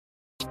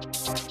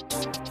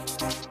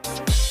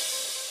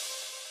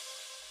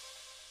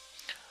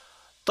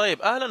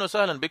طيب أهلا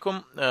وسهلا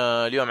بكم.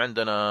 اليوم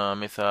عندنا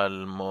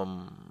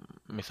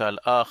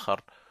مثال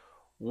آخر،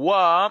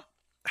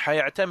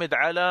 وحيعتمد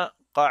على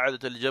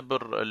قاعدة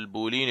الجبر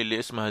البوليني اللي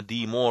اسمها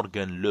دي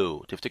مورغان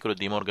لو. تفتكروا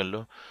دي مورغان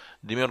لو؟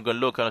 دي مورغان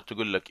لو كانت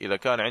تقول لك إذا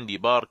كان عندي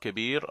بار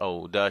كبير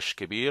أو داش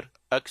كبير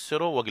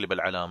أكسره وأقلب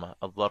العلامة،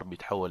 الضرب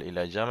يتحول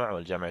إلى جمع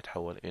والجمع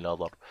يتحول إلى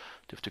ضرب.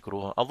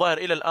 تفتكروها؟ الظاهر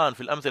إلى الآن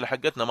في الأمثلة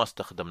حقتنا ما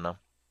استخدمنا،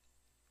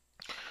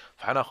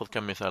 فحناخذ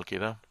كم مثال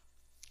كذا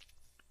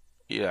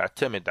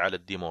يعتمد على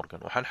الدي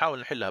مورغان وحنحاول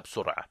نحلها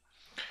بسرعة.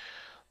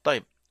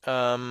 طيب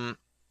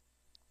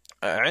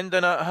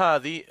عندنا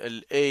هذه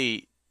ال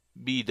A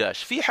B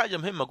داش. في حاجة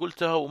مهمة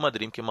قلتها وما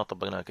أدري يمكن ما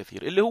طبقناها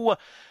كثير، اللي هو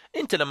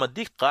أنت لما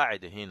تديك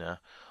قاعدة هنا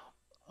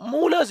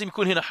مو لازم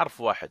يكون هنا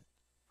حرف واحد،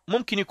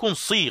 ممكن يكون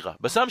صيغة،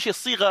 بس أهم شيء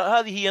الصيغة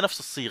هذه هي نفس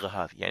الصيغة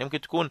هذه. يعني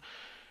ممكن تكون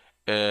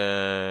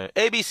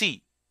ABC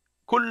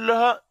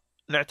كلها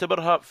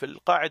نعتبرها في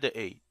القاعدة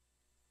A،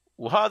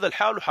 وهذا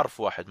الحال حرف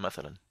واحد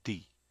مثلا D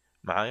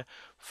معايا.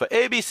 ف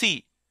ABC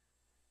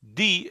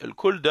دي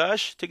الكل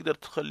داش تقدر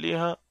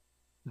تخليها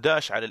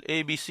داش على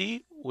الاي بي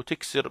سي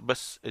وتكسر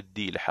بس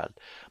الدي لحال.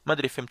 ما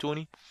ادري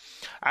فهمتوني؟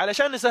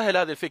 علشان نسهل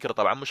هذه الفكره،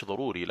 طبعا مش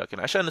ضروري، لكن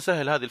عشان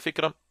نسهل هذه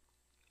الفكره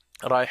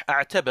رايح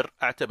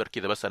اعتبر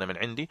كذا بس انا من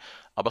عندي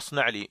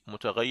ابصنع لي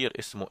متغير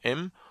اسمه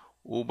ام،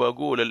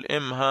 وبقول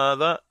الام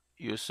هذا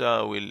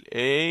يساوي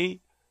الاي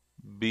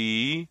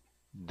بي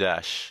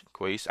داش.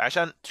 كويس؟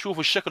 عشان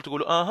تشوفوا الشكل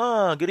تقولوا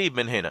اها قريب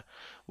من هنا،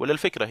 ولا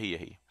الفكره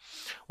هي.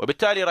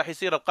 وبالتالي راح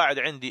يصير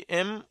القاعده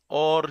عندي ام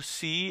اور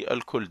سي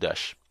الكل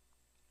داش.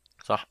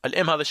 صح؟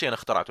 الام هذا الشيء انا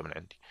اخترعته من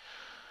عندي،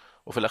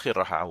 وفي الاخير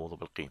راح اعوضه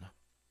بالقيمه.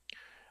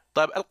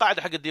 طيب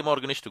القاعده حق دي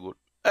مورغان ايش تقول؟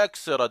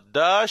 اكسر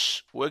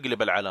الداش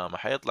واقلب العلامه،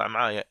 حيطلع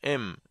معايا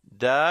ام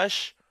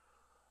داش،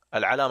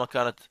 العلامه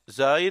كانت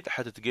زايد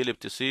حتتقلب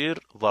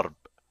تصير ضرب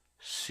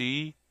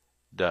سي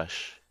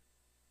داش.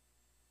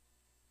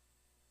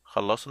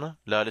 خلصنا؟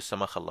 لا لسه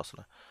ما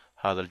خلصنا،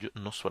 هذا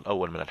النصف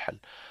الاول من الحل.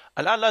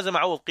 الان لازم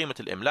اعوض قيمه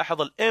الام.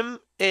 لاحظ الام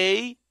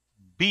اي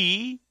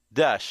بي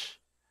داش.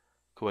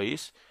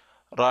 كويس؟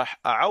 راح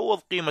اعوض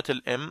قيمه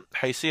الام،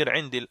 حيصير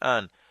عندي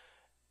الان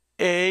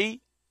A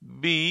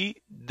B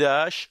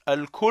داش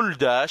الكل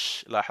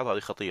داش. لاحظ هذه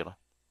خطيرة،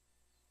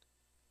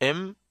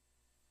 M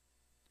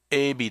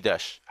A B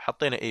داش،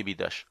 حطينا A B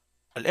داش،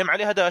 الام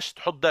عليها داش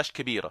تحط داش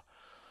كبيرة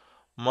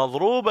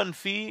مضروبا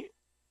في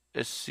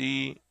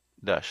السي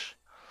داش.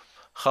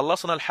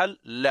 خلصنا الحل؟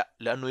 لا،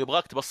 لأنه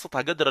يبغاك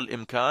تبسطها قدر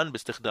الإمكان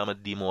باستخدام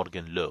الدي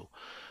مورغان لو،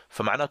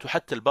 فمعناته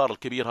حتى البار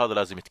الكبير هذا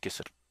لازم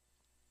يتكسر.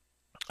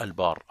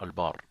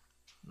 البار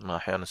ما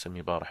أحيانا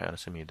نسميه بار أحيانا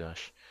نسميه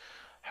داش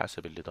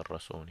حسب اللي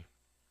درسوني.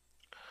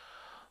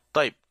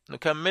 طيب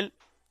نكمل.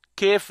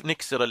 كيف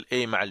نكسر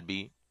الاي مع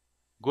البي؟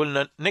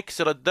 قلنا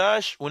نكسر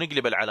الداش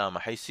ونقلب العلامة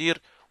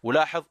حيصير،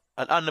 ولاحظ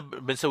الآن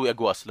بنسوي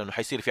أقواس لأنه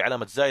حيصير في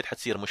علامة زايد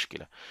حتصير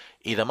مشكلة.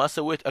 إذا ما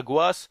سويت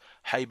أقواس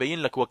حيبين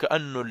لك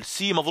وكأنه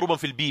السي مضروبا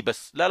في البي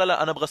بس، لا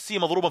أنا أبغى السي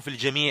مضروبا في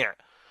الجميع.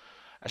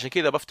 عشان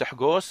كذا بفتح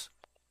قوس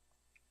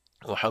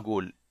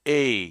وحقول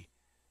A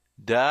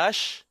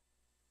داش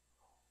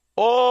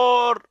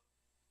اور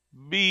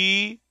B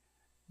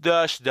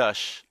داش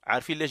داش.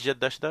 عارفين ليش جد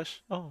داش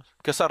داش؟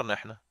 كسرنا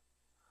احنا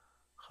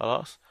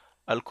خلاص،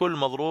 الكل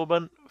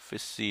مضروبا في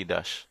السي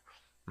داش.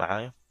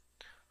 معايا؟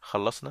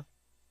 خلصنا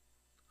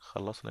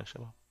يا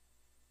شباب؟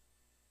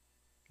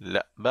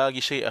 لا،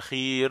 باقي شيء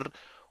أخير،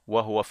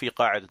 وهو في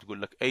قاعدة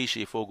تقول لك أي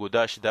شيء فوقه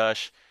داش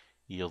داش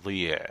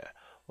يضيع،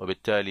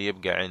 وبالتالي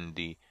يبقى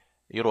عندي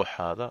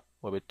يروح هذا،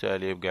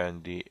 وبالتالي يبقى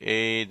عندي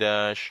A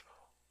داش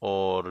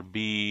or B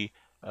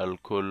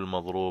الكل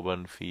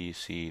مضروبا في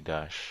C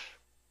داش.